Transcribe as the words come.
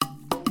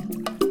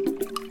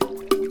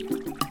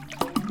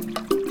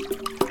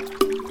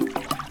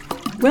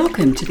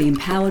Welcome to the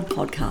Empowered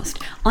Podcast.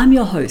 I'm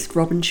your host,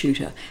 Robin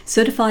Shooter,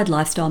 certified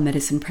lifestyle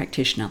medicine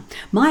practitioner.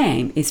 My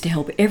aim is to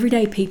help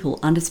everyday people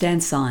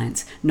understand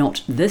science,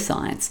 not the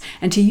science,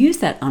 and to use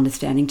that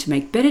understanding to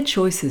make better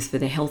choices for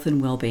their health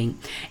and well-being.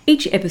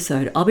 Each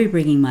episode, I'll be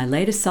bringing my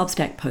latest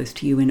Substack post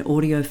to you in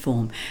audio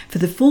form. For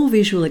the full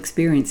visual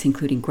experience,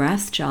 including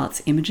graphs,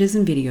 charts, images,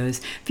 and videos,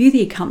 view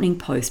the accompanying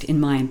post in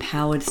my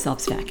Empowered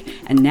Substack.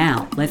 And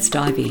now, let's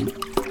dive in.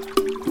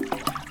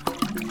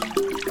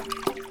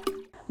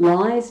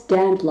 Lies,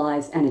 damned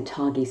lies, and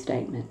ATAGI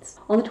statements.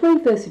 On the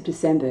 21st of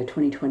December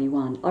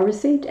 2021, I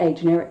received a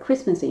generic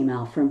Christmas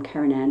email from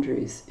Karen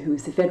Andrews, who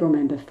is the federal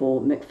member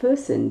for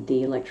McPherson,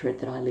 the electorate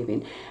that I live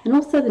in, and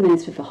also the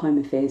Minister for Home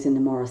Affairs in the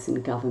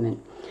Morrison government.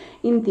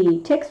 In the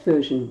text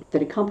version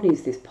that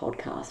accompanies this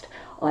podcast,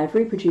 I've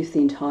reproduced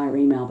the entire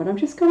email, but I'm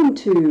just going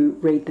to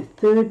read the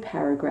third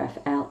paragraph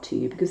out to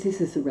you because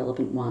this is the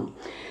relevant one.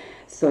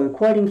 So,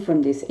 quoting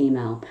from this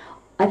email,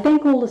 I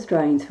thank all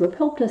Australians who have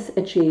helped us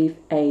achieve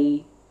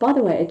By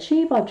the way,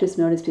 achieve I've just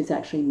noticed is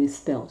actually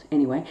misspelt.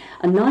 Anyway,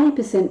 a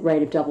 90%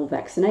 rate of double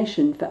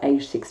vaccination for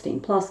age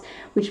 16 plus,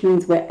 which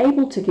means we're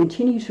able to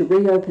continue to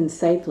reopen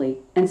safely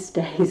and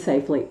stay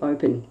safely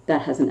open.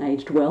 That hasn't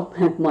aged well,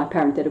 my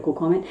parenthetical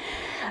comment,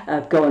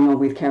 going on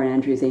with Karen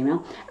Andrews'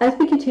 email. As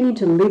we continue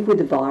to live with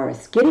the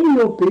virus, getting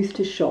your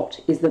booster shot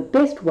is the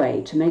best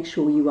way to make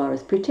sure you are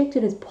as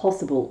protected as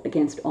possible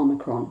against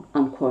Omicron,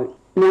 unquote.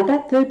 Now,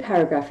 that third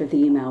paragraph of the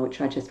email,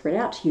 which I just read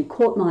out to you,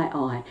 caught my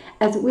eye,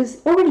 as it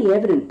was already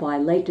evident by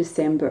late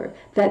December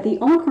that the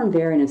Omicron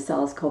variant of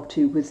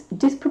SARS-CoV-2 was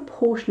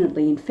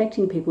disproportionately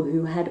infecting people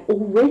who had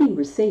already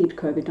received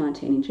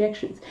COVID-19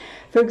 injections.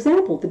 For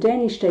example, the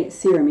Danish State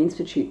Serum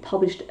Institute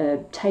published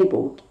a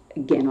table.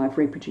 Again, I've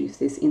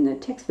reproduced this in the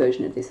text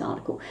version of this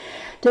article,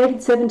 dated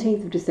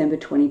 17th of December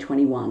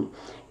 2021,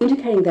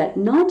 indicating that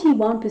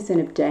 91%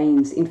 of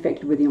Danes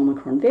infected with the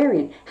Omicron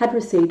variant had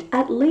received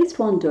at least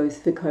one dose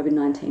of the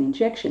COVID-19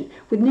 injection,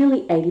 with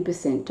nearly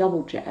 80%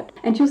 double jabbed.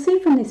 And you'll see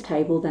from this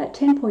table that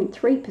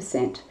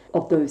 10.3%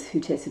 of those who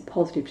tested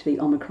positive to the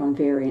Omicron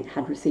variant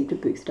had received a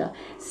booster,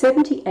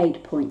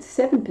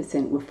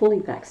 78.7% were fully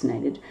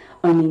vaccinated,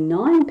 only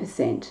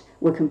 9%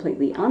 were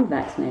completely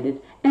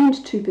unvaccinated, and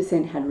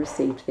 2% had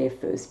received their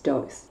first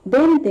dose.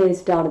 Then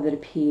there's data that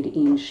appeared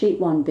in sheet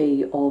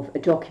 1B of a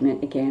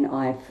document. Again,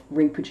 I've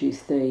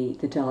reproduced the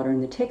data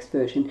in the text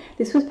version.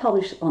 This was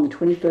published on the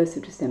 21st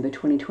of December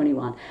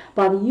 2021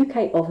 by the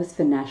UK Office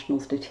for National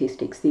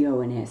Statistics, the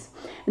ONS.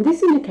 And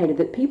this indicated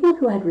that people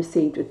who had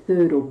received a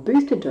third or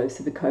booster dose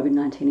of the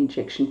COVID-19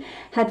 injection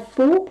had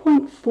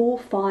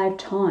 4.45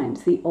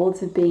 times the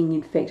odds of being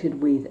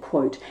infected with,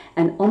 quote,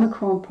 an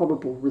Omicron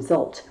probable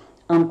result,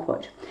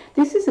 unquote.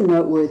 This is a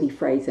noteworthy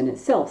phrase in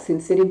itself,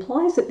 since it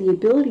implies that the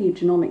ability of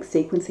genomic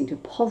sequencing to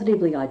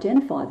positively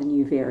identify the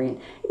new variant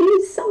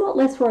is somewhat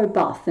less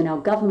robust than our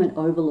government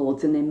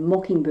overlords and their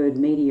mockingbird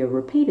media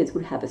repeaters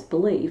would have us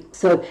believe.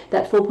 So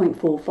that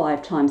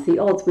 4.45 times the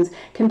odds was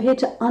compared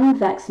to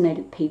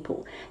unvaccinated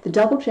people. The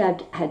double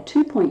jabbed had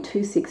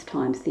 2.26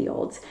 times the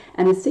odds,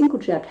 and the single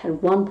jabbed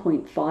had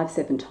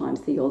 1.57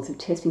 times the odds of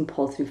testing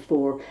positive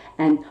for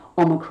an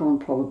Omicron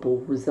probable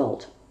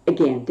result.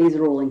 Again, these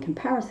are all in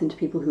comparison to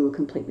people who are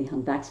completely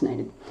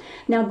unvaccinated.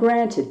 Now,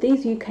 granted,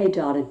 these UK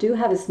data do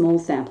have a small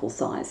sample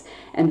size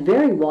and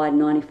very wide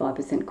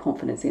 95%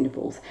 confidence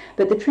intervals,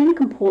 but the trend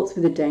comports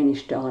with the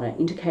Danish data,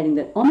 indicating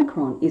that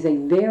Omicron is a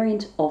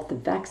variant of the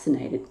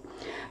vaccinated.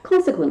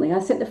 Consequently, I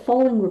sent the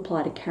following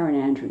reply to Karen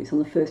Andrews on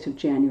the 1st of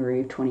January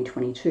of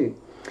 2022.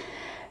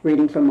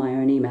 Reading from my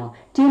own email.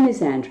 Dear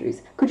Ms.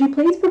 Andrews, could you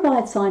please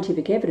provide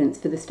scientific evidence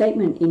for the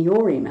statement in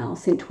your email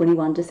sent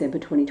 21 December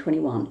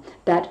 2021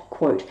 that,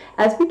 quote,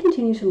 as we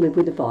continue to live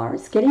with the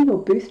virus, getting your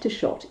booster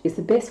shot is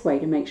the best way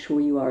to make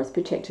sure you are as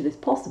protected as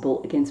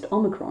possible against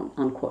Omicron,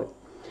 unquote.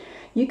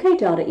 UK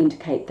data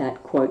indicate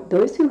that, quote,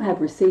 those who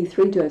have received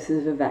 3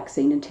 doses of a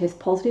vaccine and test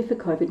positive for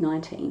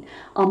COVID-19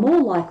 are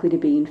more likely to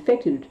be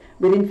infected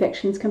with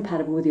infections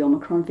compatible with the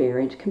Omicron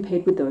variant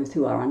compared with those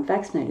who are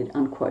unvaccinated,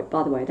 unquote.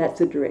 By the way, that's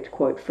a direct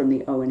quote from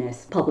the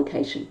ONS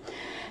publication.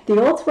 The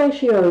odds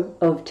ratio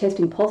of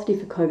testing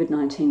positive for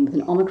COVID-19 with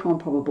an Omicron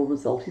probable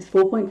result is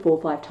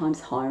 4.45 times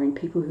higher in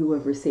people who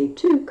have received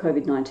 2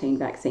 COVID-19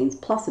 vaccines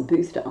plus a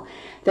booster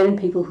than in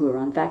people who are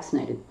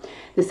unvaccinated.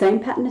 The same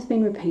pattern has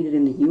been repeated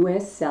in the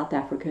US, South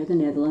Africa, the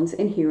Netherlands,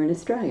 and here in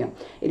Australia.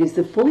 It is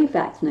the fully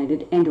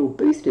vaccinated and or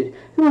boosted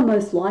who are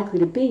most likely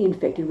to be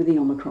infected with the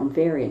Omicron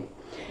variant.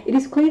 It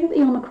is clear that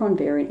the Omicron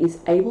variant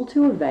is able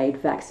to evade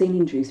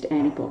vaccine-induced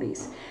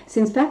antibodies.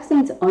 Since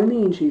vaccines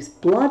only induce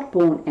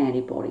blood-borne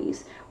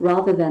antibodies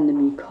rather than the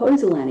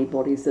mucosal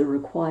antibodies that are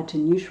required to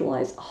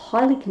neutralize a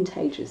highly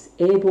contagious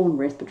airborne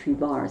respiratory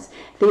virus,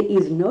 there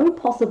is no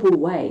possible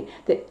way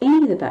that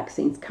any of the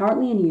vaccines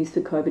currently in use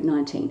for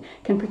COVID-19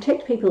 can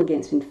protect people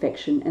against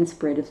infection and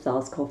spread of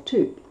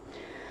SARS-CoV-2.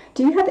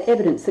 Do you have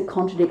evidence that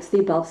contradicts the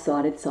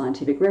above-cited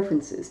scientific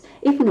references?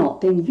 If not,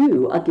 then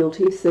you are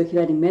guilty of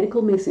circulating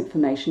medical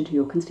misinformation to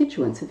your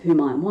constituents, of whom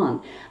I am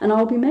one, and I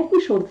will be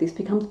making sure that this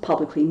becomes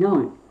publicly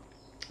known.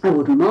 I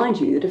would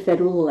remind you that a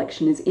federal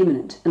election is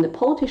imminent and that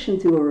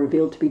politicians who are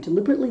revealed to be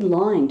deliberately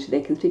lying to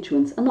their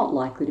constituents are not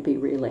likely to be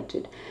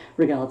re-elected.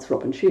 Regards,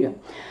 Robin Tudor.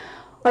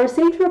 I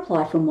received a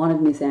reply from one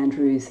of Ms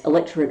Andrews'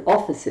 electorate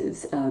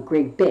officers,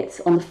 Greg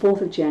Betts, on the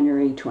 4th of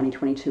January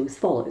 2022 as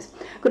follows.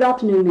 Good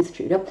afternoon, Ms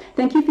Tudor.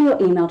 Thank you for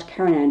your email to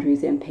Karen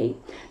Andrews MP.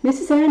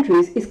 Mrs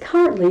Andrews is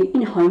currently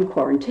in home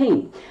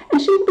quarantine and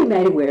she will be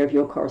made aware of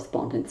your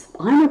correspondence.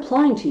 I am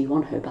replying to you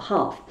on her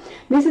behalf.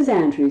 Mrs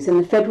Andrews and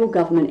the federal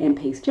government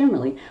MPs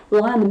generally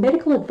rely on the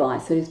medical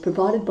advice that is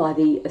provided by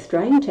the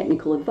Australian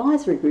Technical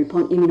Advisory Group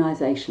on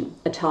Immunisation,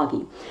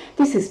 ATAGI.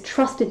 This is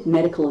trusted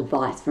medical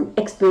advice from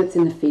experts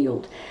in the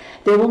field.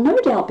 There will no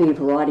doubt be a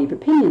variety of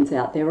opinions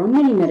out there on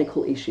many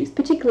medical issues,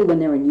 particularly when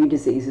there are new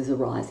diseases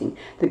arising.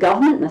 The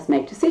government must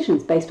make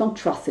decisions based on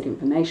trusted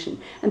information,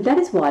 and that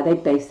is why they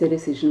base their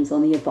decisions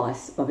on the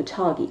advice of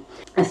ATAGI.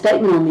 A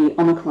statement on the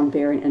Omicron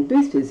variant and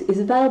boosters is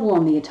available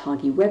on the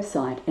ATAGI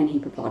website, and he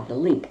provided a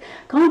link.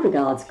 Kind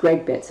regards,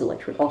 Greg Betts,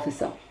 Electorate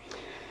Officer.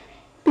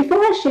 Before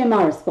I share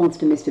my response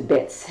to Mr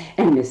Betts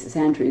and Mrs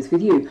Andrews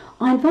with you,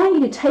 I invite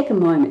you to take a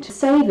moment to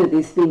savour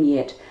this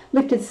vignette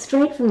lifted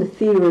straight from the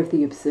theatre of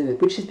the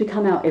absurd, which has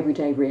become our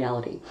everyday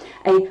reality.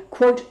 A,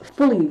 quote,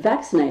 fully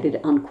vaccinated,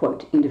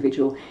 unquote,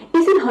 individual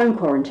is in home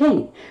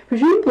quarantine,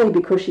 presumably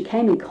because she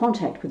came in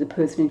contact with a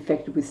person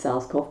infected with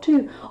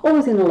SARS-CoV-2 or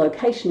was in a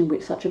location in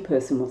which such a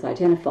person was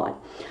identified.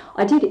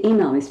 I did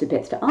email Mr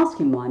Betts to ask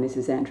him why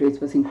Mrs Andrews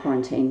was in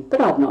quarantine,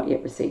 but I've not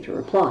yet received a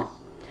reply.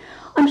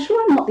 I'm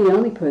sure I'm not the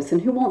only person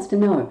who wants to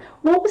know,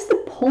 what was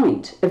the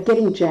point of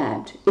getting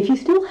jabbed if you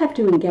still have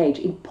to engage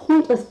in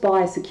pointless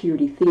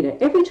biosecurity theatre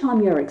every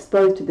time you're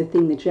exposed to the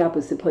thing the jab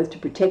was supposed to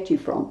protect you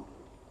from?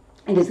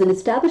 It is an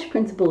established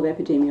principle of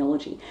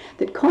epidemiology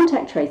that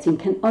contact tracing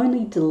can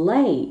only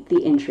delay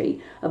the entry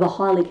of a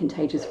highly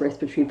contagious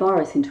respiratory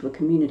virus into a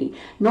community,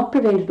 not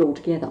prevent it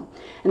altogether,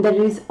 and that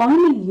it is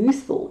only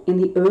useful in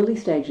the early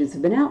stages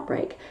of an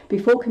outbreak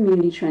before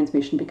community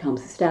transmission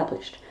becomes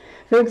established.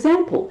 For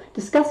example,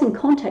 discussing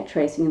contact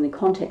tracing in the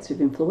context of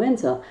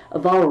influenza, a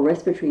viral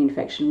respiratory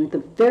infection with a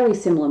very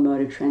similar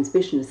mode of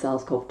transmission to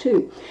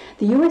SARS-CoV-2,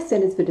 the US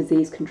Centers for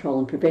Disease Control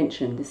and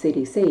Prevention, the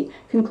CDC,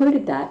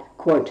 concluded that,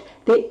 quote,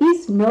 there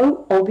is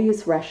no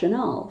obvious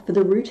rationale for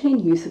the routine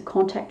use of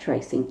contact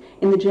tracing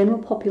in the general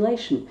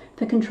population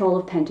for control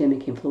of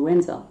pandemic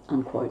influenza,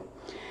 unquote.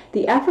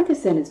 The Africa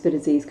Centers for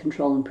Disease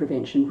Control and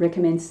Prevention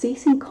recommends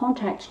ceasing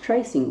contact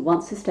tracing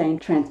once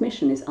sustained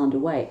transmission is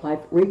underway.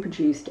 I've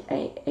reproduced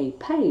a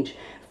page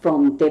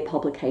from their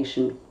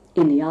publication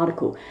in the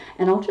article,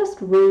 and I'll just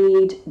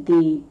read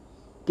the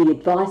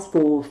advice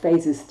for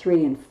phases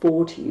 3 and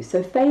 4 to you.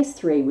 So phase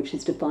 3, which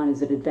is defined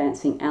as an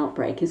advancing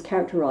outbreak, is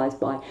characterized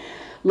by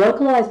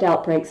localized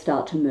outbreaks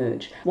start to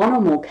merge. One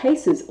or more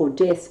cases or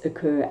deaths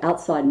occur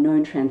outside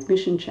known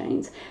transmission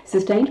chains.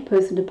 Sustained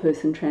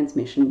person-to-person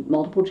transmission,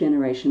 multiple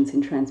generations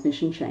in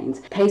transmission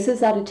chains.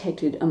 Cases are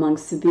detected among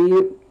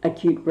severe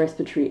acute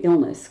respiratory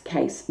illness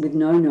case with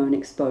no known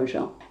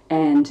exposure.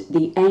 And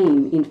the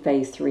aim in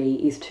phase 3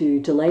 is to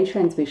delay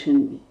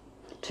transmission,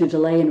 to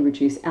delay and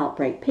reduce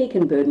outbreak peak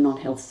and burden on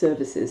health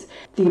services.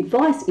 The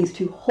advice is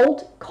to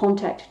halt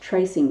contact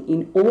tracing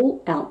in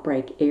all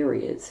outbreak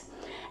areas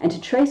and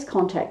to trace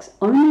contacts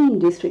only in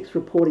districts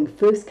reporting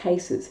first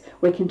cases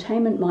where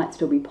containment might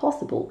still be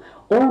possible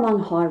or among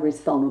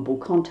high-risk vulnerable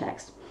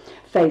contacts.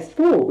 Phase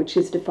 4, which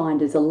is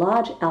defined as a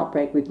large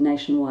outbreak with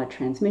nationwide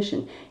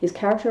transmission, is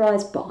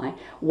characterised by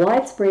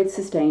widespread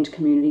sustained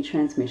community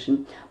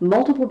transmission.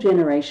 Multiple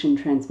generation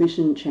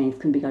transmission chains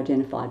can be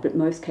identified, but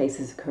most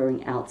cases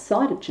occurring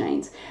outside of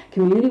chains.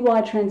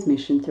 Community-wide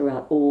transmission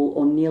throughout all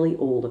or nearly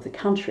all of the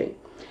country.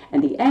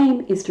 And the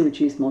aim is to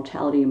reduce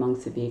mortality among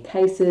severe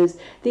cases.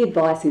 The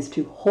advice is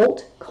to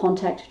halt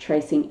contact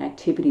tracing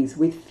activities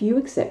with few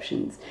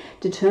exceptions,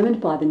 determined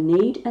by the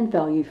need and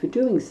value for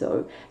doing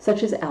so,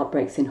 such as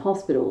outbreaks in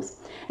hospitals,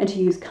 and to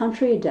use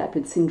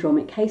country-adapted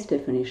syndromic case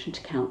definition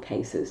to count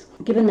cases.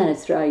 Given that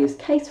Australia's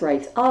case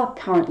rates are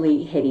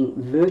currently heading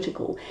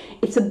vertical,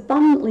 it's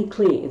abundantly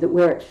clear that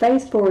we're at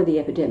phase 4 of the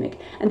epidemic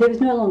and there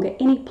is no longer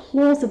any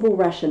plausible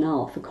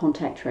rationale for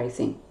contact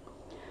tracing.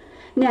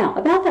 Now,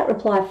 about that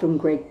reply from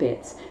Greg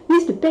Betts,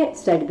 Mr Betts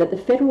stated that the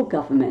federal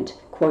government,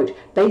 quote,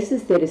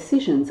 bases their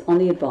decisions on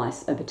the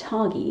advice of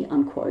ATAGI,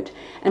 unquote,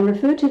 and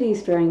referred to the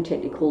Australian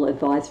Technical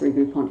Advisory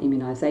Group on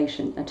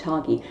Immunisation,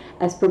 ATAGI,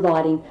 as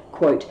providing,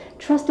 quote,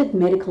 trusted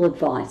medical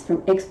advice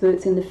from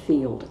experts in the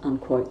field,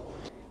 unquote.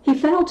 He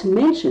failed to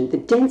mention the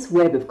dense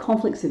web of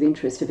conflicts of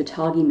interest of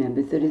ATAGI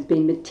members that has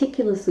been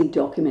meticulously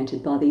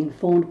documented by the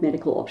Informed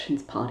Medical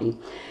Options Party.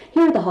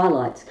 Here are the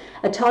highlights.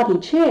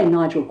 ATAGI Chair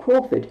Nigel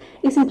Crawford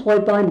is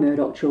employed by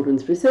Murdoch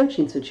Children's Research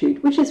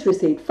Institute, which has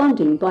received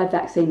funding by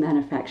vaccine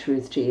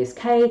manufacturers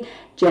GSK,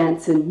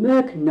 Janssen,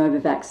 Merck,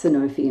 Novavax,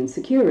 Sanofi and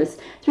Seqirus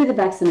through the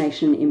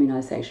Vaccination and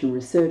Immunisation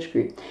Research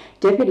Group.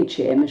 Deputy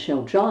Chair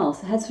Michelle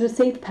Giles has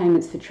received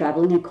payments for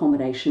travelling,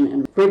 accommodation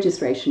and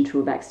registration to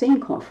a vaccine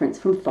conference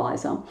from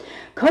Pfizer Pfizer.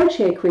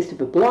 Co-chair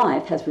Christopher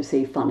Blythe has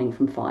received funding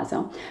from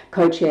Pfizer.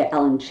 Co-chair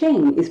Alan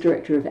Cheng is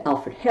director of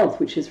Alfred Health,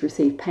 which has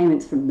received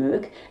payments from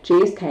Merck,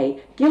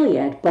 GSK,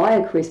 Gilead,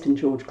 BioCryst and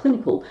George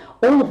Clinical,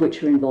 all of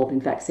which are involved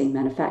in vaccine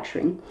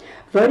manufacturing.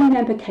 Voting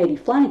member Katie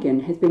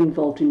Flanagan has been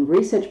involved in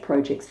research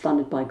projects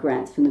funded by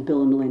grants from the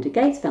Bill and Melinda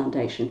Gates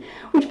Foundation,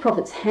 which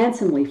profits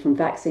handsomely from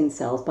vaccine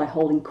sales by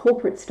holding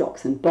corporate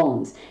stocks and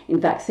bonds in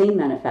vaccine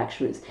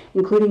manufacturers,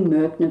 including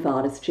Merck,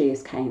 Novartis,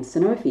 GSK and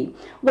Sanofi,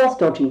 whilst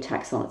dodging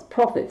tax on its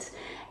profits,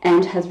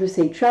 and has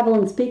received travel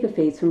and speaker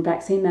fees from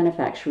vaccine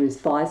manufacturers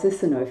Pfizer,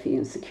 Sanofi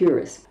and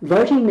Seqirus.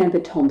 Voting member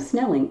Tom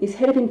Snelling is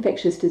head of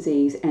infectious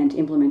disease and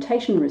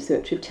implementation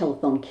research of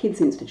Telethon Kids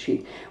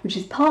Institute, which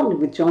is partnered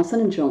with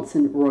Johnson &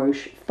 Johnson,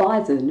 Roche,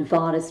 Pfizer,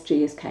 Novartis,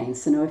 GSK and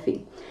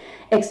Sanofi.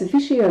 Ex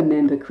officio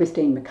member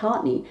Christine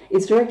McCartney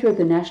is director of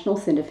the National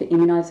Centre for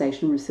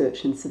Immunisation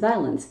Research and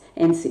Surveillance,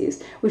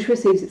 NCIS, which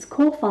receives its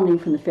core funding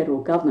from the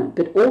federal government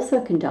but also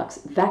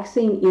conducts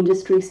vaccine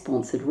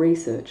industry-sponsored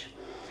research.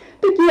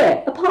 But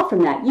yeah, apart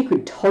from that, you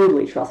could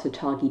totally trust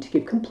ATAGI to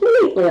give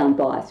completely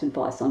unbiased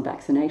advice on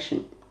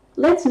vaccination.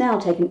 Let's now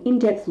take an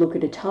in-depth look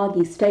at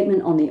ATAGI's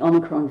statement on the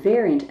Omicron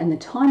variant and the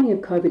timing of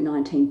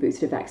COVID-19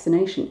 booster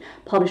vaccination,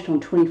 published on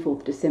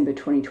 24th December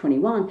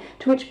 2021,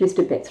 to which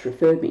Mr. Betts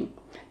referred me.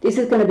 This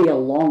is going to be a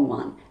long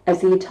one, as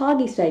the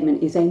ATAGI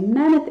statement is a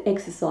mammoth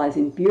exercise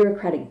in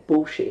bureaucratic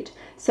bullshit,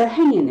 so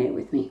hang in there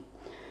with me.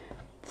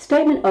 The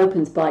statement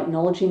opens by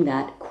acknowledging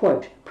that,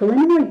 quote,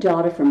 preliminary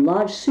data from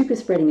large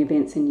super-spreading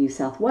events in New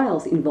South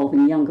Wales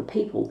involving younger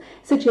people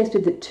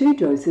suggested that 2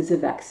 doses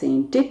of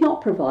vaccine did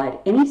not provide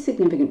any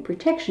significant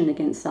protection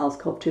against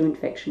SARS-CoV-2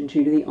 infection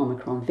due to the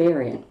Omicron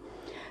variant.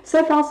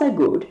 So far so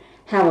good.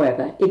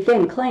 However, it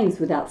then claims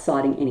without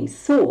citing any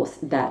source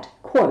that,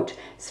 quote,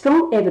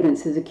 strong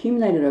evidence has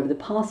accumulated over the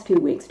past few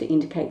weeks to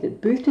indicate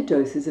that booster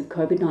doses of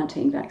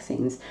COVID-19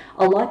 vaccines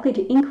are likely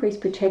to increase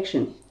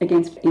protection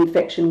against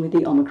infection with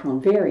the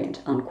Omicron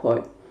variant,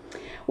 unquote.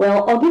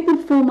 Well, I'll give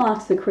them full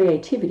marks for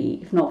creativity,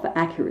 if not for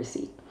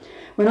accuracy.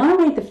 When I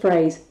read the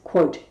phrase,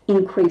 quote,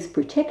 increase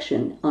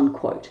protection,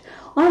 unquote,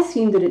 I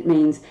assume that it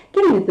means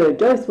getting a 3rd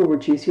dose will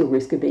reduce your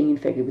risk of being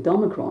infected with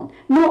Omicron,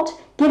 not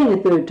getting a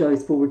 3rd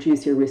dose will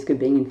reduce your risk of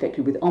being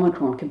infected with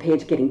Omicron compared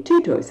to getting 2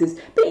 doses,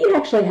 but you'd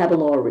actually have a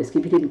lower risk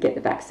if you didn't get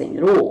the vaccine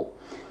at all.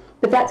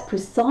 But that's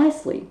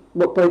precisely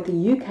what both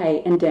the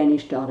UK and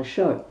Danish data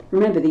show.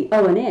 Remember, the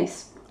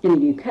ONS in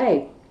the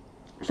UK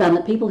found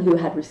that people who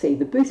had received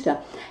the booster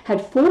had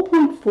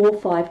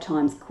 4.45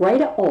 times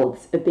greater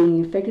odds of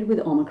being infected with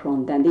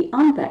Omicron than the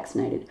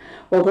unvaccinated,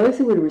 while those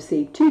who had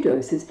received 2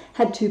 doses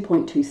had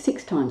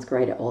 2.26 times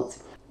greater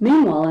odds.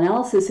 Meanwhile,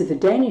 analysis of the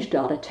Danish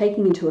data,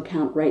 taking into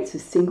account rates of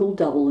single,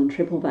 double and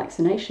triple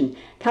vaccination,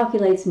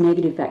 calculates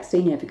negative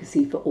vaccine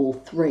efficacy for all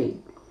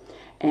 3.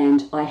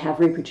 And I have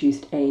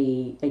reproduced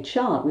a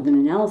chart with an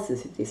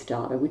analysis of this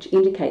data, which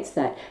indicates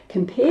that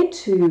compared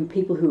to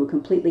people who are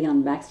completely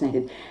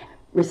unvaccinated,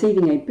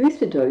 receiving a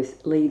booster dose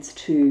leads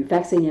to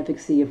vaccine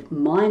efficacy of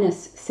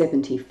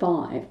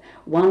 -75,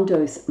 1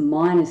 dose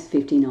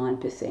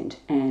 -59%,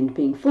 and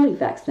being fully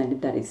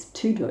vaccinated, that is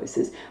 2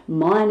 doses,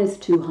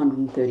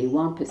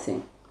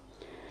 -231%.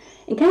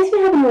 In case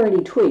you haven't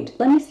already twigged,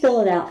 let me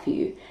spell it out for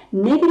you.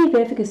 Negative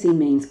efficacy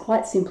means,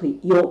 quite simply,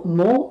 you're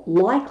more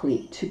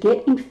likely to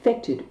get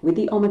infected with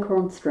the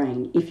Omicron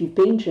strain if you've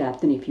been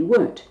jabbed than if you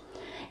weren't.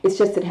 It's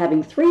just that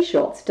having 3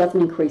 shots doesn't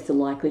increase the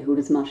likelihood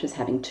as much as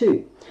having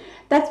 2.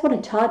 That's what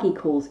ATAGI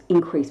calls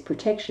increased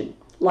protection.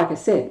 Like I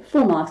said,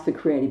 full marks for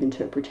creative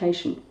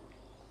interpretation.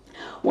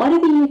 Why do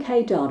the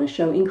UK data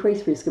show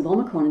increased risk of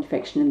Omicron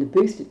infection in the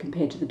boosted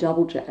compared to the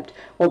double jabbed,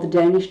 while the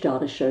Danish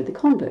data show the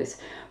converse?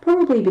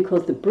 Probably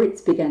because the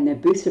Brits began their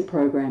booster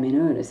program in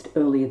earnest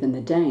earlier than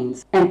the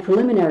Danes, and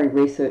preliminary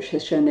research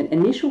has shown that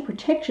initial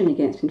protection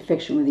against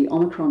infection with the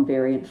Omicron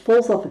variant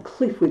falls off a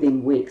cliff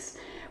within weeks,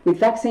 with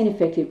vaccine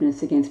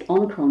effectiveness against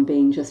Omicron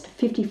being just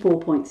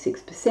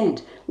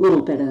 54.6%,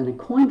 little better than a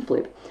coin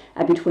flip,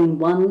 at between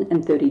 1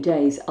 and 30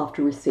 days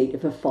after receipt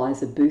of a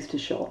Pfizer booster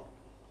shot.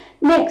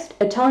 Next,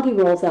 ATAGI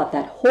rolls out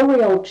that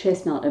hoary old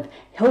chestnut of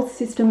health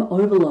system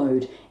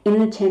overload in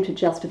an attempt to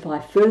justify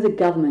further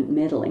government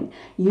meddling,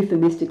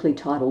 euphemistically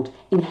titled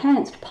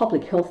Enhanced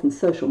Public Health and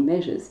Social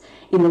Measures,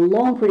 in the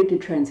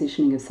long-predicted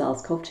transitioning of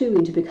SARS-CoV-2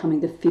 into becoming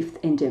the 5th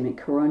endemic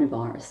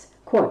coronavirus.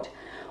 Quote,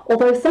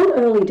 although some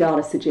early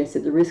data suggests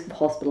that the risk of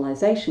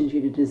hospitalisation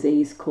due to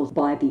disease caused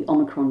by the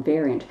Omicron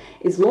variant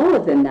is lower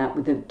than that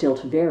with the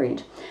Delta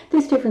variant,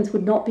 this difference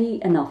would not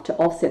be enough to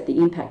offset the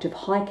impact of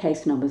high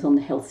case numbers on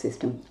the health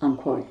system,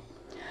 unquote.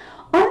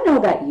 I don't know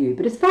about you,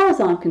 but as far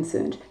as I'm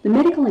concerned, the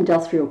medical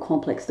industrial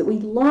complex that we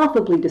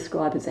laughably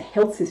describe as a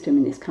health system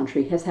in this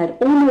country has had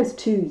almost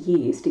 2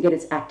 years to get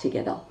its act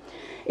together.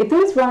 If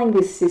those running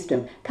this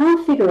system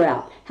can't figure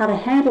out how to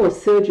handle a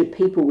surge of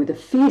people with the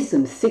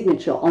fearsome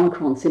signature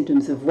Omicron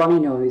symptoms of runny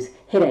nose,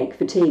 headache,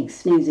 fatigue,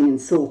 sneezing and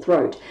sore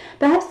throat,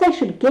 perhaps they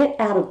should get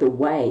out of the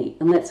way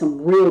and let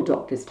some real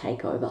doctors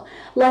take over,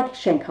 like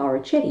Shankara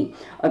Chetty,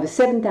 over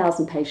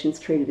 7,000 patients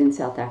treated in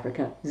South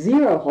Africa,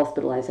 0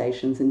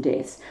 hospitalizations and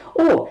deaths,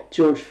 or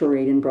George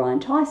Fareed and Brian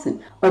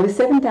Tyson, over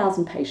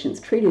 7,000 patients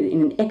treated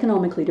in an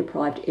economically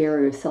deprived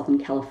area of Southern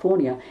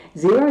California,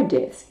 0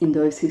 deaths in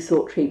those who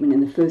sought treatment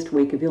in the first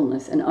week of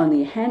illness and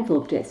only a handful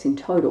of deaths in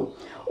total,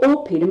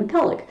 or Peter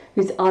McCulloch,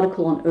 whose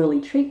article on early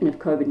treatment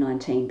of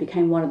COVID-19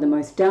 became one of the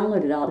most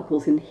downloaded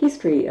articles in the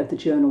history of the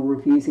journal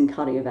Reviews in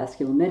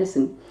Cardiovascular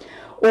Medicine,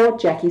 or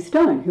Jackie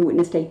Stone, who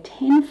witnessed a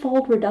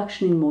 10-fold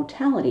reduction in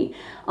mortality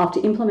after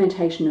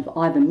implementation of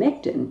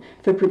ivermectin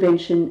for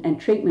prevention and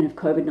treatment of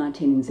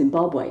COVID-19 in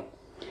Zimbabwe.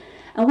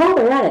 And while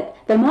they're at it,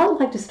 they might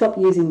like to stop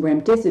using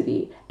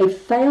remdesivir, a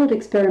failed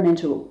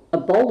experimental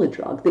Ebola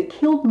drug that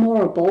killed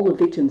more Ebola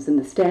victims than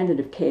the standard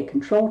of care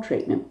control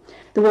treatment.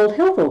 The World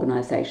Health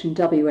Organization,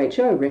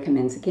 WHO,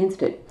 recommends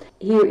against it.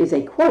 Here is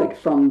a quote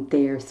from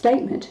their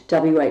statement.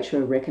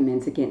 WHO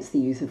recommends against the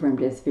use of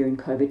remdesivir in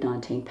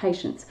COVID-19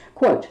 patients.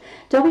 Quote,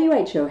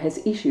 WHO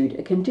has issued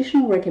a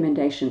conditional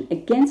recommendation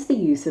against the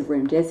use of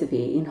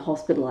remdesivir in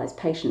hospitalized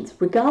patients,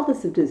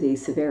 regardless of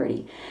disease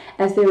severity,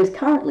 as there is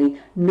currently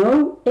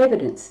no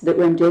evidence that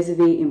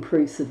remdesivir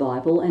improves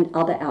survival and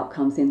other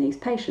outcomes in these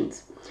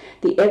patients.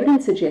 The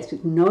evidence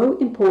suggested no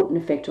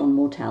important effect on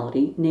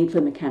mortality, need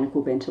for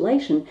mechanical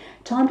ventilation,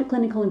 time to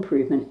clinical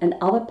improvement, and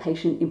other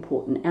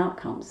patient-important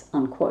outcomes,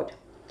 unquote.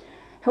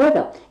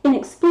 However,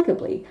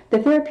 inexplicably, the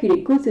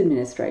Therapeutic Goods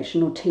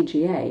Administration, or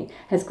TGA,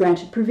 has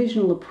granted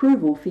provisional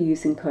approval for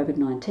use in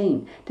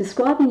COVID-19,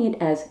 describing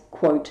it as,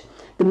 quote,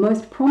 the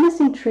most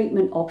promising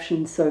treatment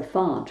option so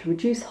far to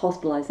reduce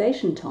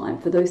hospitalization time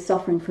for those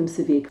suffering from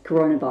severe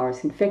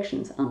coronavirus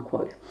infections,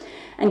 unquote,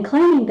 and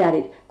claiming that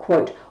it,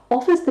 quote,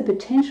 offers the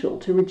potential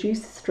to reduce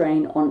the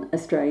strain on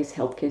Australia's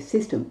healthcare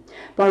system.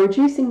 By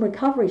reducing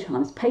recovery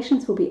times,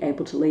 patients will be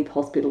able to leave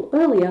hospital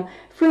earlier,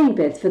 freeing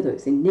beds for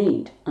those in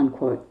need,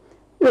 unquote.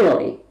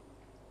 Really?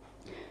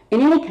 In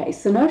any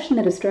case, the notion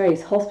that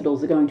Australia's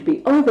hospitals are going to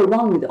be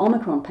overrun with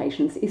Omicron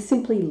patients is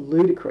simply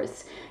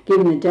ludicrous,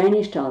 given the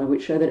Danish data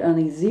which show that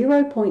only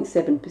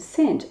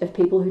 0.7% of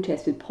people who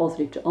tested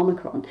positive to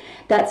Omicron,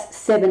 that's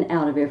 7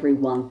 out of every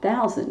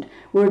 1,000,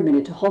 were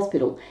admitted to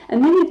hospital,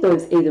 and many of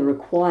those either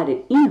required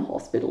it in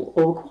hospital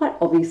or were quite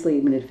obviously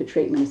admitted for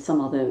treatment of some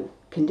other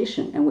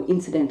condition and were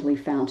incidentally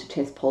found to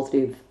test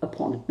positive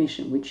upon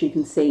admission, which you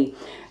can see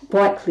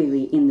quite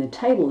clearly in the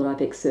table that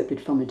I've excerpted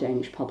from a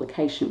Danish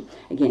publication.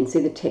 Again, see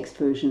the text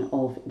version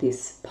of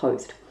this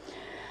post.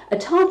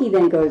 ATAGI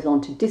then goes on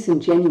to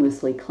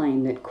disingenuously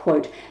claim that,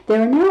 quote, there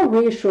are now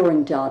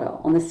reassuring data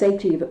on the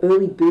safety of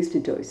early booster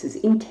doses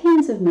in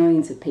tens of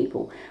millions of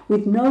people,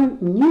 with no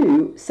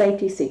new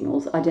safety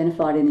signals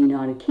identified in the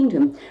United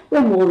Kingdom,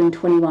 where more than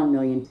 21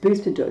 million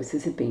booster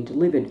doses have been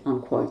delivered,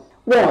 unquote.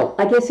 Well,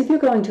 I guess if you're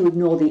going to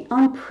ignore the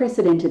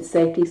unprecedented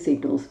safety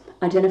signals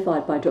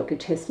identified by Dr.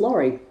 Tess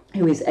Lawrie,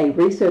 who is a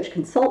research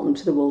consultant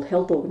to the World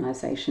Health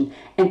Organization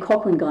and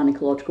Cochrane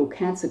Gynecological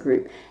Cancer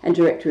Group and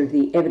director of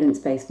the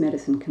Evidence-Based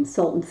Medicine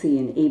Consultancy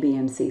and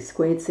EBMC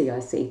Squared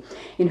CIC,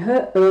 in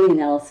her early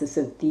analysis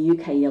of the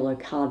UK Yellow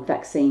Card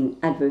vaccine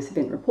adverse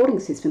event reporting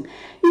system,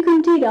 you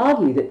can indeed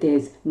argue that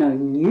there's no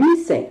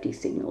new safety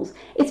signals.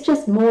 It's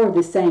just more of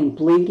the same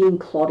bleeding,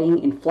 clotting,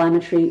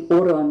 inflammatory,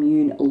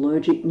 autoimmune,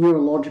 allergic,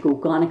 neurological,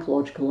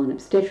 gynecological and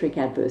obstetric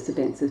adverse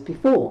events as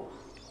before.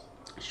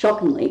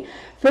 Shockingly,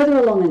 further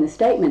along in the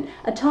statement,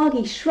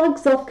 ATAGI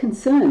shrugs off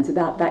concerns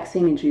about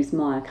vaccine-induced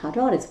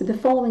myocarditis with the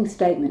following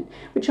statement,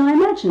 which I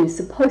imagine is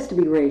supposed to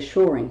be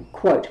reassuring.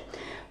 Quote,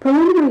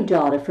 preliminary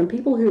data from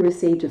people who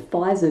received a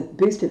Pfizer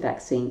booster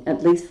vaccine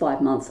at least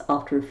 5 months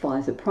after a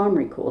Pfizer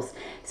primary course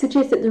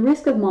suggests that the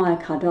risk of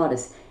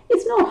myocarditis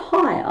is not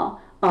higher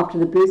after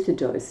the booster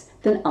dose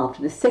than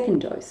after the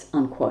second dose,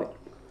 unquote.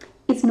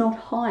 It's not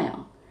higher,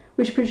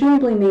 which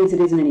presumably means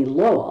it isn't any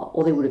lower,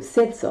 or they would have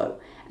said so.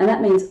 And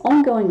that means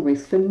ongoing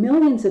risk for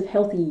millions of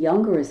healthy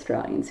younger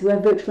Australians who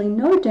have virtually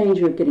no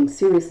danger of getting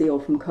seriously ill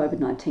from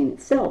COVID-19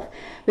 itself,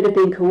 but have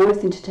been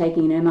coerced into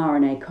taking an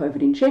mRNA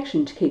COVID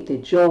injection to keep their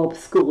job,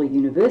 school or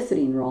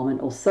university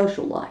enrolment or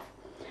social life.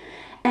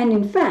 And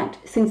in fact,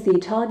 since the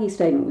ATAGI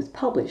statement was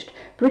published,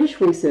 British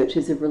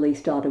researchers have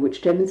released data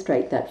which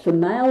demonstrate that for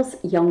males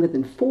younger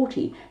than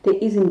 40, there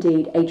is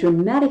indeed a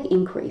dramatic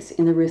increase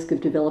in the risk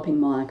of developing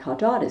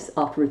myocarditis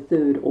after a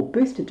third or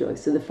booster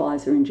dose of the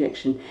Pfizer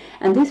injection,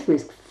 and this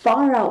risk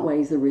far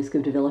outweighs the risk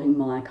of developing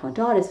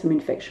myocarditis from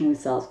infection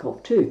with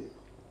SARS-CoV-2.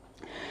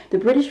 The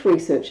British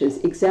researchers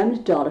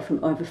examined data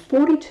from over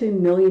 42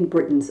 million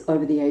Britons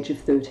over the age of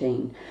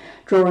 13,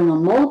 drawing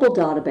on multiple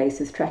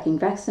databases tracking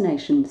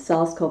vaccination,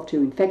 SARS-CoV-2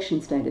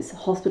 infection status,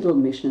 hospital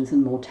admissions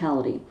and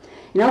mortality.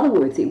 In other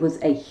words, it was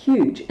a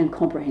huge and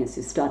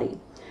comprehensive study.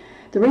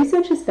 The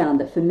researchers found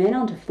that for men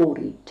under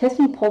 40,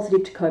 testing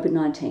positive to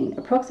COVID-19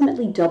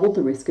 approximately doubled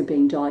the risk of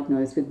being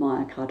diagnosed with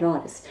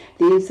myocarditis.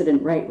 The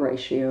incident rate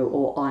ratio,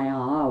 or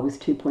IRR, was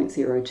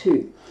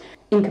 2.02.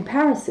 In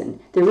comparison,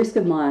 the risk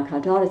of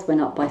myocarditis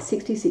went up by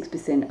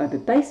 66% over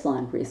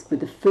baseline risk with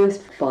the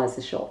first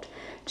Pfizer shot,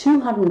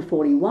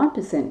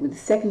 241% with the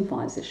second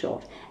Pfizer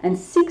shot, and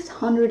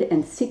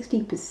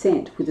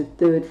 660% with the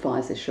third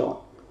Pfizer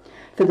shot.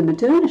 For the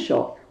Moderna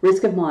shot,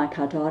 risk of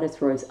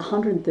myocarditis rose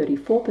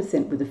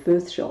 134% with the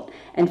first shot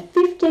and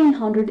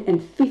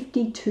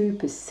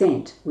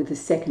 1,552% with the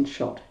second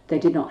shot. They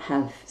did not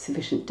have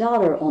sufficient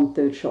data on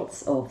third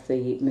shots of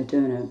the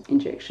Moderna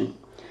injection.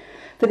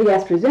 For the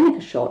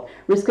AstraZeneca shot,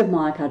 risk of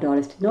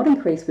myocarditis did not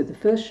increase with the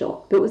first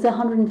shot, but was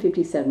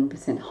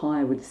 157%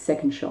 higher with the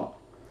second shot.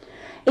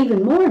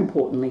 Even more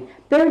importantly,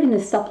 buried in a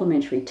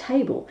supplementary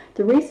table,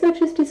 the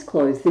researchers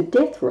disclosed the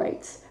death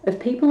rates of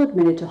people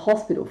admitted to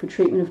hospital for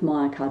treatment of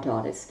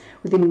myocarditis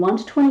within 1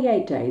 to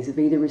 28 days of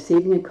either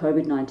receiving a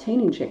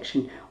COVID-19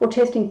 injection or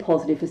testing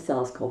positive for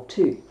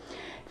SARS-CoV-2.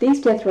 These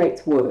death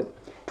rates were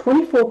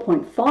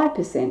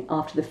 24.5%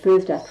 after the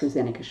first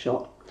AstraZeneca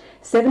shot,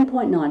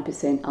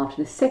 7.9%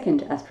 after the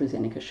second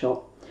AstraZeneca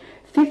shot,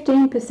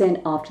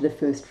 15% after the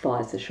first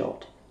Pfizer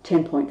shot,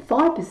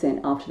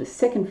 10.5% after the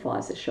second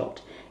Pfizer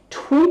shot,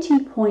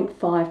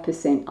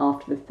 20.5%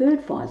 after the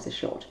third Pfizer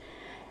shot,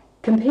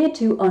 compared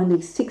to only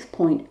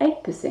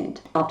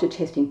 6.8% after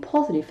testing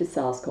positive for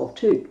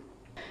SARS-CoV-2.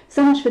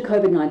 So much for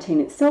COVID-19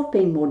 itself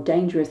being more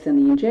dangerous than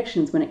the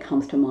injections when it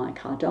comes to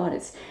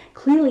myocarditis.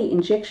 Clearly,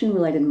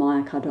 injection-related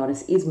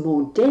myocarditis is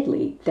more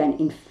deadly than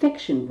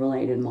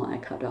infection-related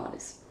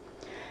myocarditis.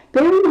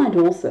 Bear in mind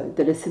also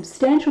that a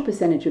substantial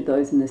percentage of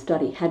those in the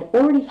study had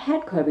already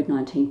had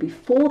COVID-19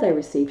 before they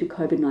received a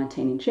COVID-19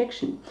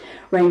 injection,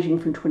 ranging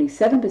from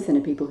 27%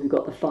 of people who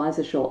got the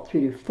Pfizer shot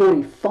through to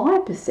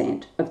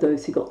 45% of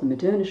those who got the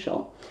Moderna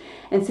shot.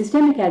 And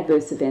systemic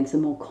adverse events are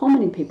more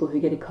common in people who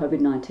get a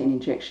COVID-19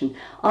 injection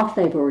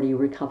after they've already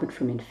recovered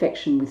from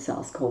infection with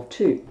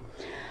SARS-CoV-2.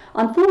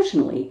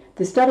 Unfortunately,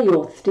 the study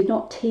authors did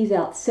not tease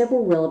out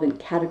several relevant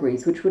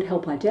categories which would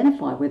help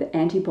identify whether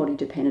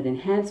antibody-dependent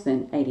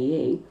enhancement,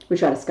 ADE,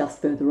 which I discuss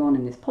further on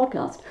in this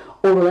podcast,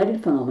 or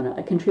related phenomena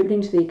are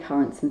contributing to the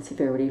occurrence and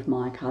severity of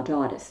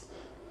myocarditis.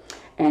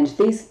 And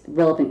these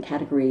relevant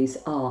categories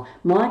are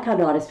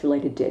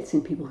myocarditis-related deaths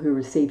in people who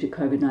received a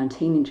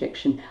COVID-19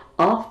 injection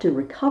after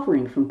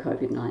recovering from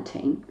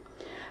COVID-19,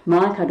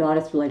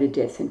 myocarditis-related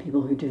deaths in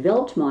people who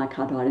developed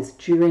myocarditis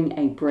during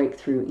a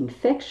breakthrough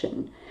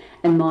infection,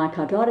 and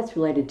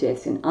myocarditis-related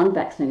deaths in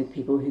unvaccinated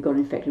people who got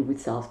infected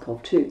with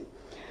SARS-CoV-2.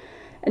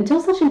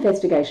 Until such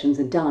investigations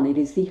are done, it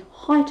is the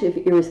height of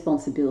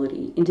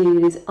irresponsibility, indeed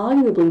it is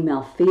arguably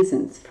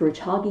malfeasance, for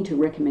ATAGI to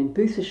recommend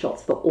booster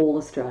shots for all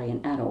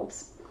Australian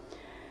adults.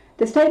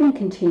 The statement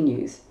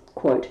continues,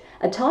 quote,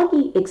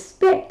 ATAGI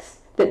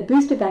expects that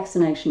booster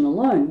vaccination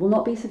alone will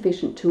not be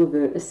sufficient to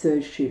avert a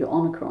surge due to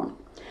Omicron.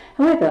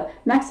 However,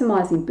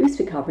 maximising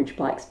booster coverage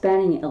by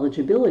expanding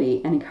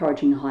eligibility and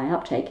encouraging high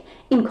uptake,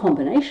 in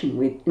combination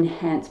with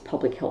enhanced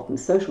public health and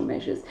social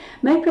measures,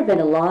 may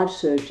prevent a large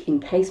surge in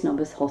case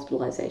numbers,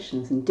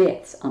 hospitalisations and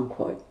deaths,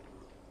 unquote.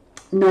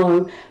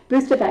 No,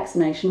 booster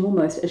vaccination will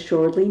most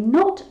assuredly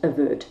not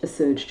avert a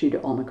surge due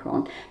to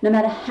Omicron, no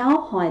matter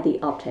how high the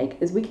uptake,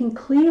 as we can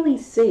clearly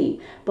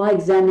see by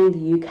examining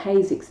the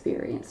UK's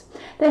experience.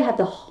 They have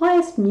the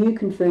highest new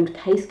confirmed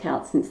case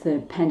count since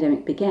the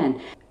pandemic began,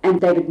 and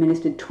they've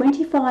administered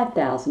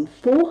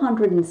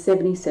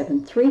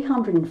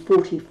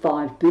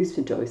 25,477,345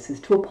 booster doses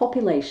to a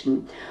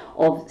population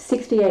of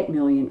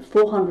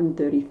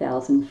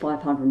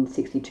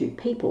 68,430,562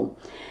 people,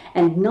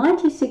 and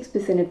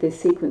 96% of their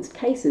sequenced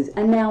cases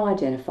are now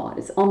identified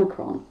as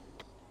Omicron.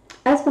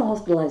 As for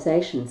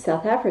hospitalisation,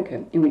 South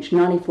Africa, in which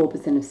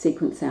 94% of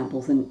sequence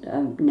samples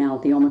are now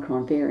the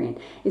Omicron variant,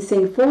 is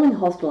seeing falling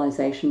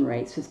hospitalisation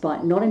rates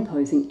despite not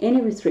imposing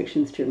any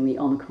restrictions during the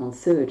Omicron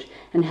surge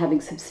and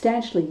having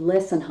substantially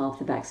less than half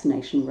the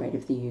vaccination rate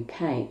of the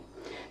UK.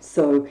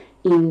 So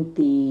in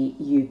the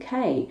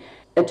UK,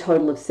 a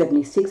total of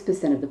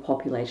 76% of the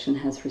population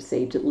has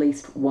received at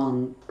least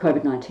one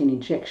COVID-19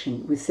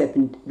 injection, with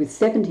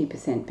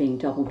 70% being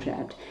double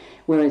jabbed.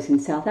 Whereas in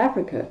South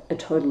Africa, a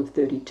total of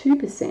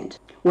 32%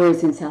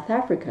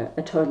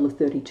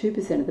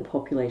 of the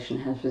population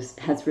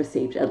has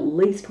received at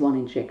least one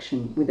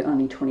injection, with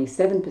only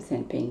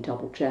 27% being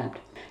double jabbed.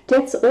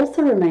 Deaths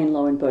also remain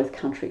low in both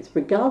countries,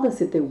 regardless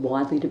of their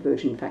widely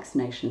divergent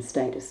vaccination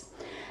status.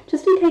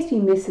 Just in case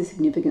you miss the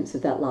significance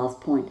of that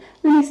last point,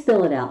 let me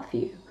spell it out for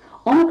you.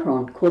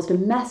 Omicron caused a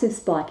massive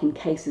spike in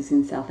cases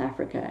in South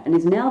Africa and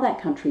is now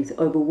that country's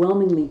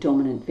overwhelmingly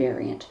dominant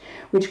variant,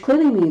 which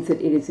clearly means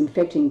that it is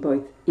infecting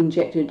both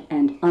injected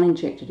and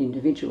uninjected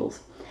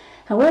individuals.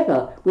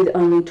 However, with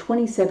only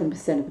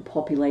 27% of the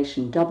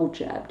population double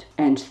jabbed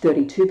and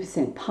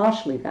 32%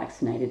 partially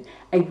vaccinated,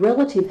 a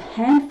relative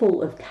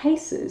handful of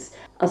cases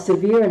are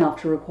severe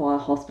enough to require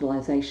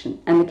hospitalisation,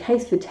 and the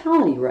case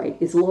fatality rate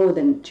is lower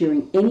than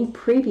during any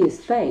previous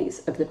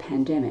phase of the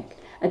pandemic.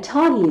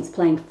 ATAGI is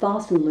playing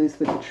fast and loose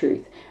with the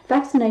truth.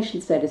 Vaccination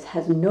status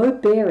has no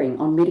bearing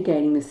on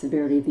mitigating the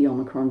severity of the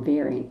Omicron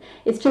variant.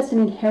 It's just an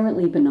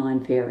inherently benign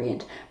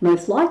variant,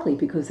 most likely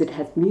because it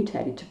has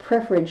mutated to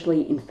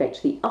preferentially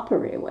infect the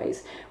upper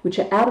airways, which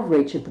are out of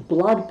reach of the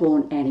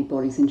blood-borne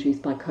antibodies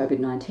induced by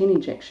COVID-19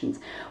 injections,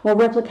 while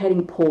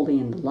replicating poorly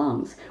in the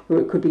lungs, where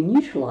it could be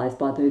neutralized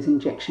by those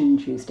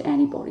injection-induced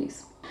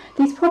antibodies.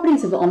 These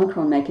properties of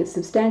Omicron make it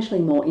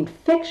substantially more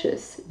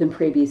infectious than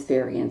previous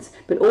variants,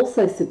 but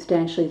also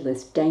substantially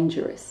less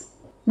dangerous.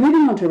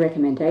 Moving on to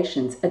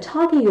recommendations,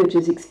 ATAGI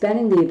urges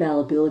expanding the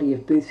availability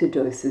of booster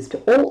doses to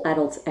all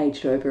adults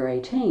aged over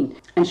 18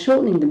 and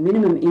shortening the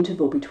minimum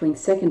interval between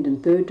second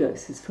and third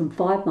doses from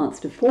 5 months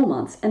to 4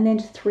 months and then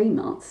to 3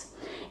 months.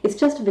 Its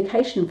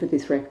justification for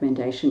this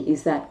recommendation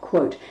is that,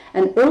 quote,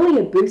 an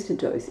earlier booster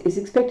dose is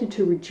expected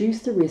to reduce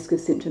the risk of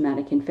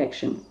symptomatic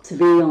infection,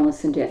 severe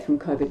illness and death from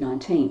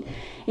COVID-19.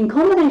 In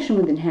combination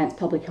with enhanced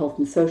public health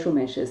and social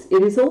measures,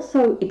 it is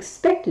also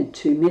expected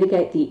to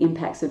mitigate the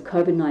impacts of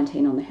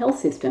COVID-19 on the health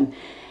system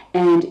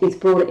and its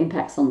broader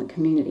impacts on the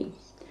community.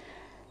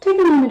 Take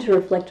a moment to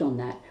reflect on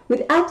that.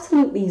 With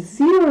absolutely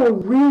zero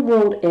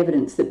real-world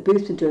evidence that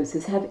booster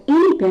doses have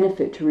any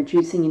benefit to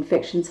reducing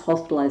infections,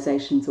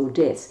 hospitalizations or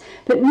deaths,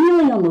 but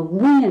merely on the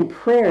wing and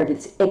prayer of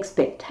its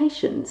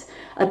expectations,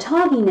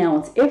 ATAGI now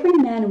wants every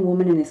man and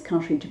woman in this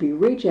country to be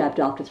re-jabbed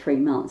after 3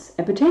 months,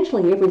 and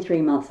potentially every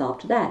 3 months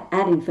after that,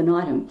 ad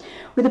infinitum,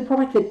 with a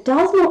product that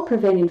does not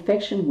prevent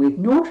infection with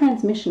nor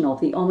transmission of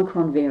the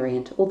Omicron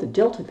variant, or the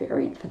Delta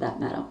variant for that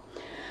matter.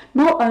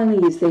 Not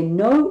only is there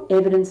no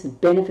evidence of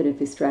benefit of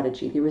this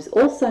strategy, there is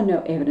also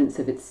no evidence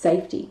of its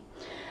safety.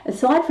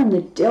 Aside from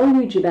the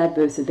deluge of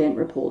adverse event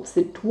reports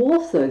that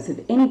dwarf those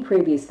of any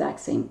previous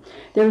vaccine,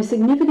 there are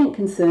significant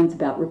concerns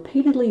about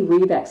repeatedly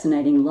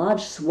revaccinating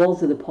large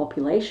swaths of the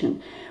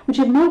population, which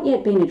have not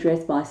yet been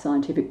addressed by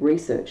scientific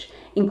research,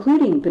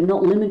 including but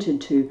not limited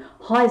to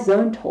high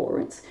zone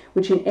tolerance,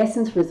 which in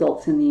essence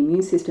results in the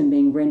immune system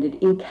being rendered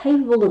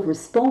incapable of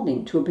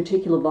responding to a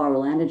particular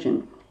viral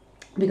antigen,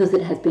 because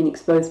it has been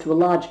exposed to a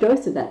large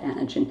dose of that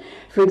antigen,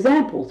 for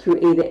example, through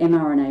either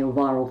mRNA or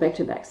viral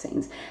vector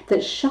vaccines,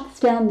 that shuts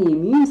down the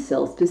immune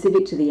cells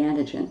specific to the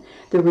antigen.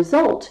 The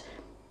result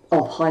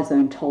of high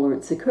zone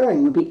tolerance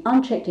occurring would be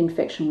unchecked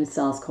infection with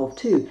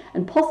SARS-CoV-2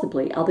 and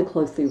possibly other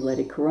closely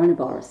related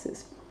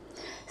coronaviruses.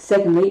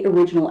 Secondly,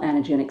 original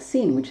antigenic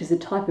sin, which is a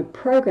type of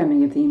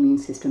programming of the immune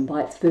system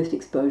by its first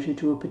exposure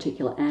to a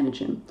particular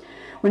antigen.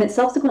 When it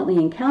subsequently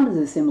encounters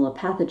a similar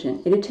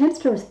pathogen, it attempts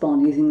to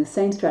respond using the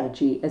same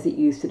strategy as it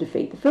used to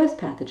defeat the first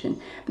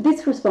pathogen, but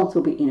this response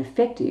will be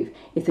ineffective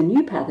if the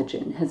new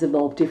pathogen has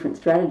evolved different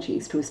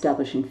strategies to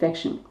establish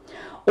infection.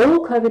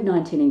 All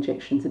COVID-19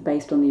 injections are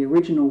based on the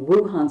original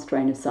Wuhan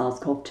strain of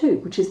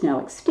SARS-CoV-2, which is now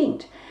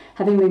extinct,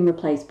 having been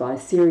replaced by a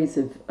series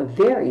of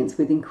variants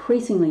with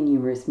increasingly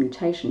numerous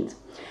mutations.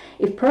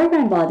 If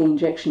programmed by the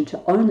injection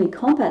to only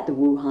combat the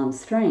Wuhan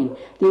strain,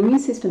 the immune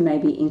system may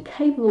be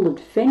incapable of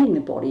defending the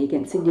body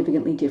against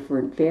significantly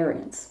different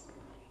variants.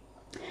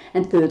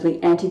 And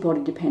thirdly,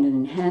 antibody-dependent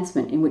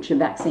enhancement, in which a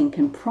vaccine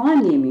can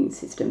prime the immune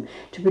system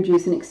to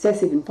produce an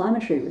excessive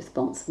inflammatory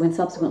response when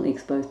subsequently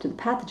exposed to the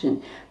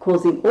pathogen,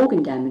 causing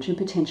organ damage and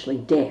potentially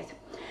death.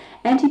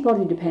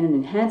 Antibody-dependent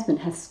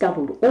enhancement has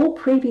scuttled all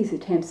previous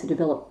attempts to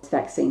develop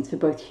vaccines for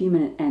both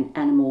human and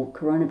animal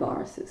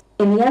coronaviruses.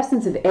 In the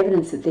absence of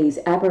evidence that these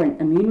aberrant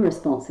immune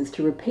responses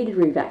to repeated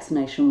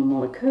revaccination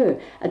will not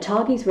occur,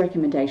 ATAGI's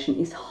recommendation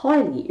is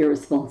highly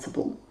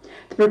irresponsible.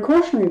 The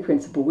precautionary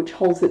principle, which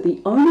holds that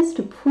the onus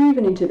to prove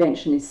an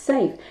intervention is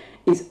safe,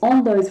 is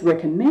on those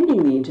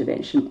recommending the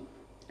intervention,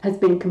 has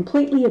been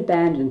completely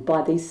abandoned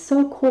by these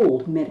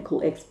so-called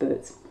medical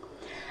experts.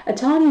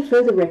 ATAGI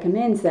further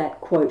recommends that,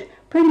 quote,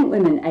 pregnant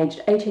women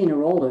aged 18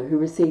 or older who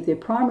received their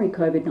primary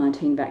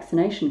COVID-19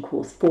 vaccination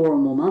course 4 or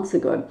more months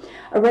ago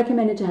are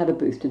recommended to have a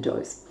booster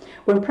dose.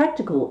 When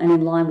practical and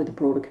in line with the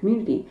broader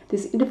community,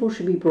 this interval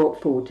should be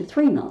brought forward to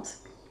 3 months.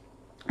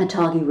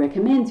 ATAGI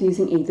recommends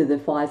using either the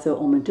Pfizer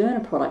or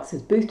Moderna products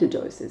as booster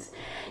doses,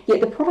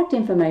 yet the product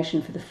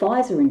information for the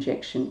Pfizer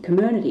injection,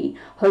 Comirnaty,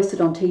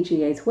 hosted on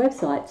TGA's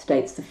website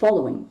states the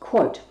following,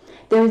 quote,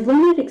 there is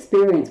limited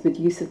experience with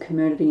use of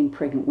Comirnaty in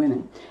pregnant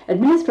women.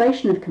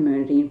 Administration of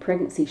Comirnaty in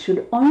pregnancy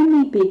should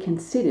only be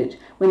considered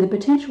when the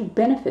potential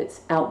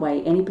benefits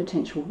outweigh any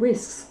potential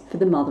risks for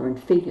the mother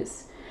and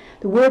fetus.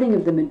 The wording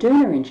of the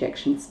Moderna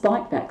injection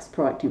Spikevax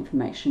product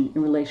information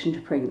in relation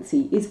to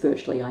pregnancy is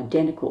virtually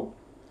identical.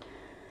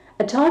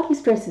 ATAGI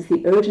stresses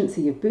the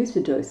urgency of booster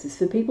doses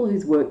for people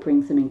whose work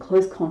brings them in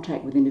close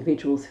contact with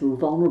individuals who are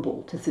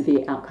vulnerable to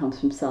severe outcomes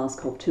from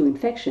SARS-CoV-2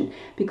 infection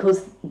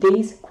because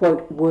these,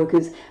 quote,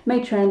 workers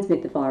may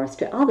transmit the virus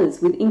to others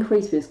with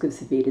increased risk of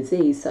severe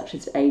disease such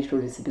as aged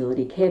or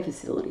disability care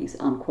facilities,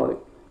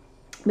 unquote.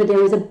 But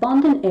there is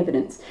abundant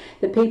evidence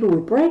that people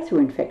with breakthrough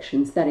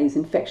infections, that is,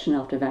 infection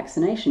after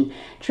vaccination,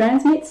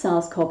 transmit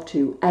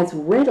SARS-CoV-2 as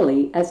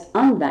readily as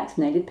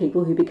unvaccinated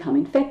people who become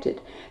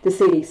infected. The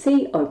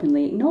CDC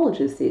openly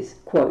acknowledges this.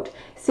 Quote,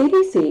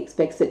 CDC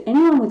expects that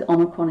anyone with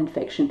Omicron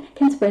infection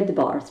can spread the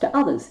virus to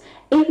others,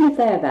 even if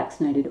they are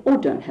vaccinated or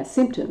don't have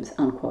symptoms,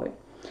 unquote.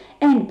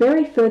 And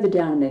buried further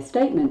down in their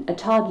statement,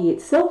 ATAGI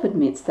itself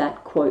admits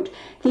that, quote,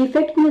 the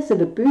effectiveness of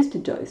a booster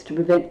dose to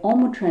prevent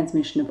onward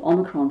transmission of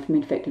Omicron from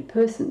infected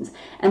persons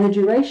and the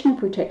duration of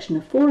protection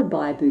afforded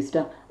by a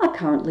booster are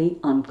currently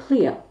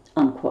unclear,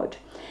 unquote.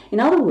 In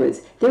other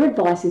words, their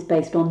advice is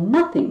based on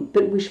nothing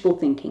but wishful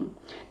thinking.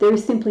 There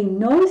is simply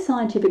no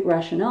scientific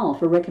rationale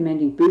for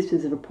recommending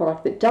boosters of a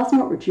product that does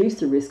not reduce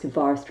the risk of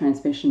virus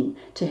transmission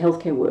to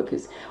healthcare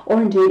workers,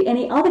 or indeed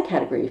any other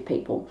category of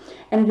people,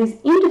 and it is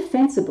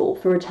indefensible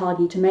for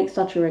ATAGI to make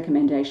such a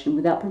recommendation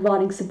without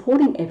providing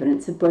supporting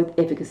evidence of both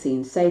efficacy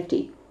and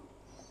safety.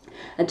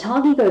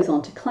 ATAGI goes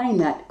on to claim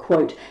that,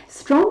 quote,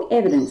 strong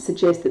evidence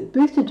suggests that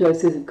booster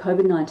doses of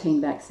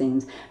COVID-19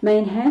 vaccines may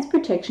enhance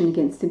protection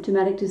against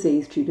symptomatic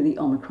disease due to the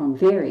Omicron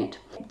variant.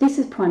 This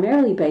is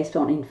primarily based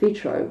on in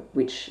vitro,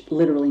 which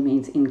literally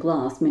means in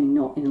glass, meaning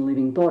not in a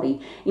living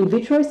body, in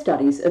vitro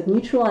studies of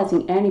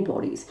neutralizing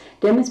antibodies,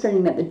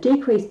 demonstrating that the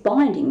decreased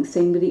binding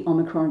seen with the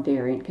Omicron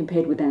variant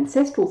compared with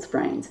ancestral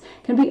strains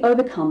can be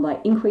overcome by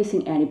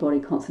increasing antibody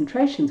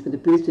concentrations with a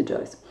booster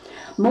dose.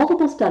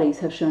 Multiple studies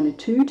have shown a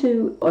 2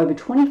 to over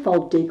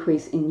 20-fold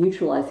decrease in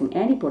neutralizing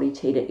antibody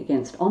titer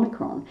against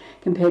Omicron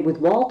compared with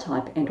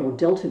wild-type and/or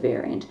Delta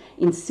variant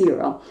in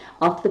sera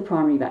after the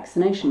primary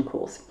vaccination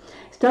course.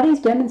 Studies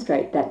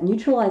demonstrate that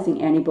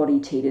neutralizing antibody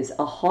titers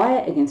are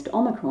higher against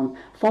Omicron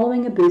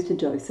following a booster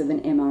dose of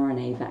an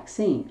mRNA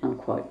vaccine,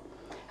 unquote.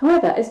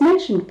 However, as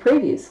mentioned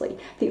previously,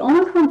 the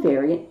Omicron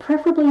variant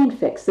preferably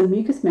infects the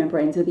mucous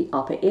membranes of the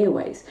upper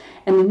airways,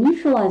 and the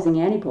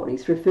neutralizing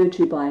antibodies referred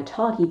to by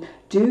ATAGI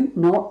do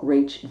not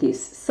reach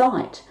this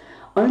site.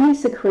 Only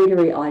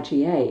secretory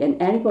IgA,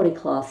 an antibody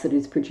class that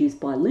is produced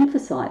by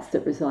lymphocytes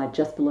that reside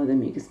just below the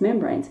mucous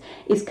membranes,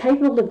 is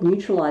capable of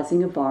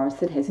neutralizing a virus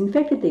that has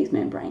infected these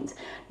membranes.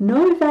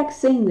 No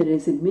vaccine that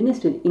is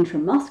administered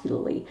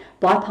intramuscularly,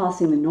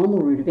 bypassing the normal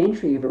route of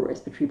entry of a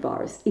respiratory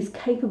virus, is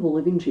capable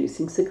of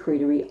inducing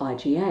secretory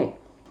IgA.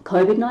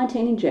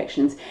 COVID-19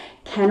 injections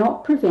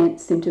cannot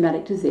prevent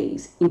symptomatic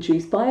disease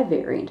induced by a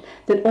variant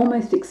that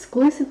almost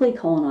exclusively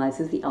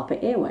colonizes the upper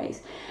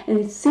airways, and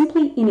it's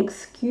simply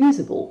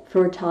inexcusable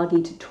for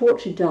ATAGI to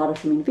torture data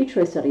from in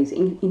vitro studies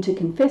into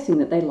confessing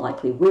that they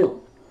likely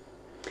will.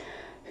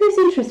 Whose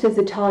interest does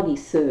ATAGI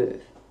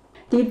serve?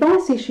 The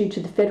advice issued to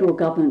the federal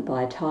government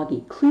by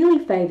ATAGI clearly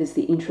favours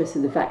the interests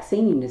of the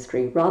vaccine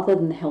industry rather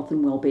than the health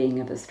and well-being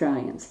of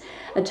Australians.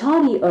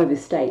 ATAGI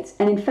overstates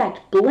and in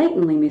fact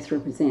blatantly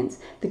misrepresents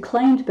the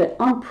claimed but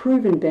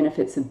unproven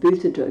benefits of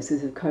booster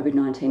doses of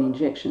COVID-19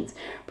 injections,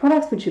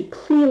 products which have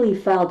clearly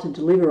failed to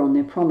deliver on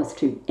their promise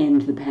to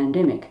end the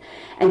pandemic,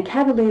 and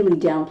cavalierly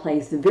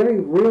downplays the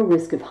very real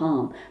risk of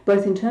harm,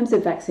 both in terms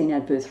of vaccine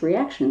adverse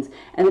reactions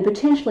and the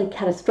potentially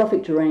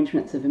catastrophic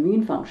derangements of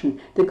immune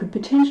function that could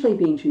potentially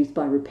be induced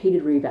by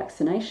repeated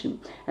revaccination,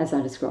 as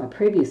I described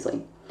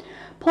previously.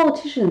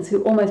 Politicians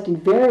who almost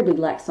invariably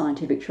lack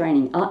scientific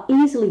training are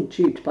easily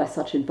duped by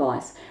such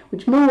advice,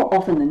 which more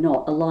often than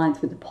not aligns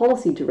with the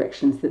policy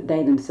directions that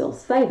they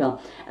themselves favour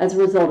as a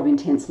result of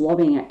intense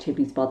lobbying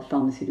activities by the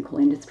pharmaceutical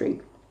industry.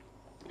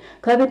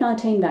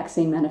 COVID-19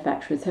 vaccine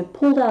manufacturers have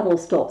pulled out all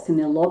stops in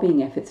their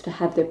lobbying efforts to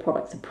have their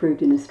products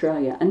approved in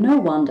Australia, and no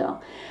wonder.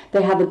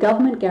 They have a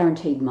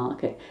government-guaranteed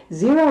market,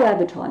 zero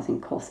advertising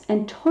costs,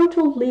 and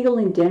total legal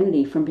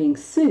indemnity from being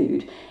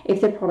sued if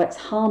their products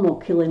harm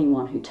or kill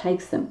anyone who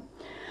takes them.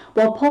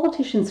 While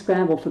politicians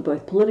scramble for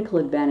both political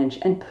advantage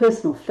and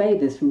personal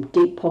favours from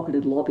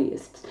deep-pocketed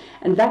lobbyists,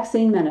 and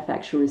vaccine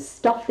manufacturers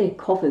stuff their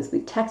coffers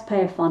with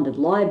taxpayer-funded,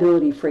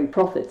 liability-free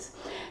profits,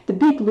 the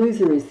big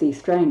loser is the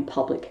Australian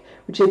public,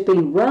 which has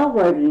been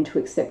railroaded into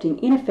accepting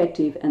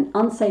ineffective and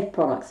unsafe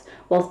products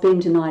whilst being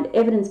denied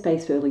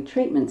evidence-based early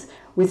treatments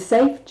with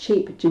safe,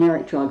 cheap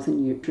generic drugs and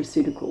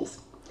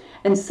nutraceuticals.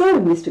 And so,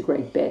 Mr.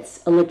 Greg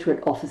Betts,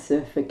 electorate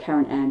officer for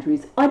Karen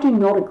Andrews, I do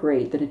not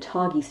agree that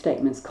ATAGI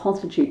statements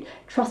constitute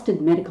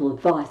trusted medical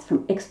advice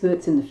from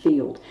experts in the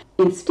field.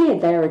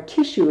 Instead, they are a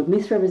tissue of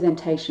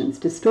misrepresentations,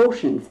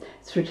 distortions,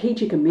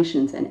 strategic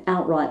omissions, and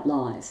outright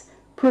lies.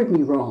 Prove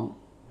me wrong.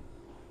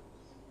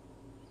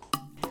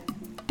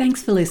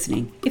 Thanks for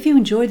listening. If you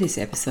enjoyed this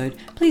episode,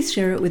 please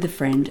share it with a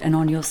friend and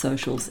on your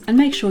socials, and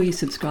make sure you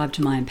subscribe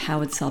to my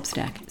Empowered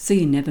Substack so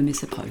you never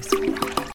miss a post.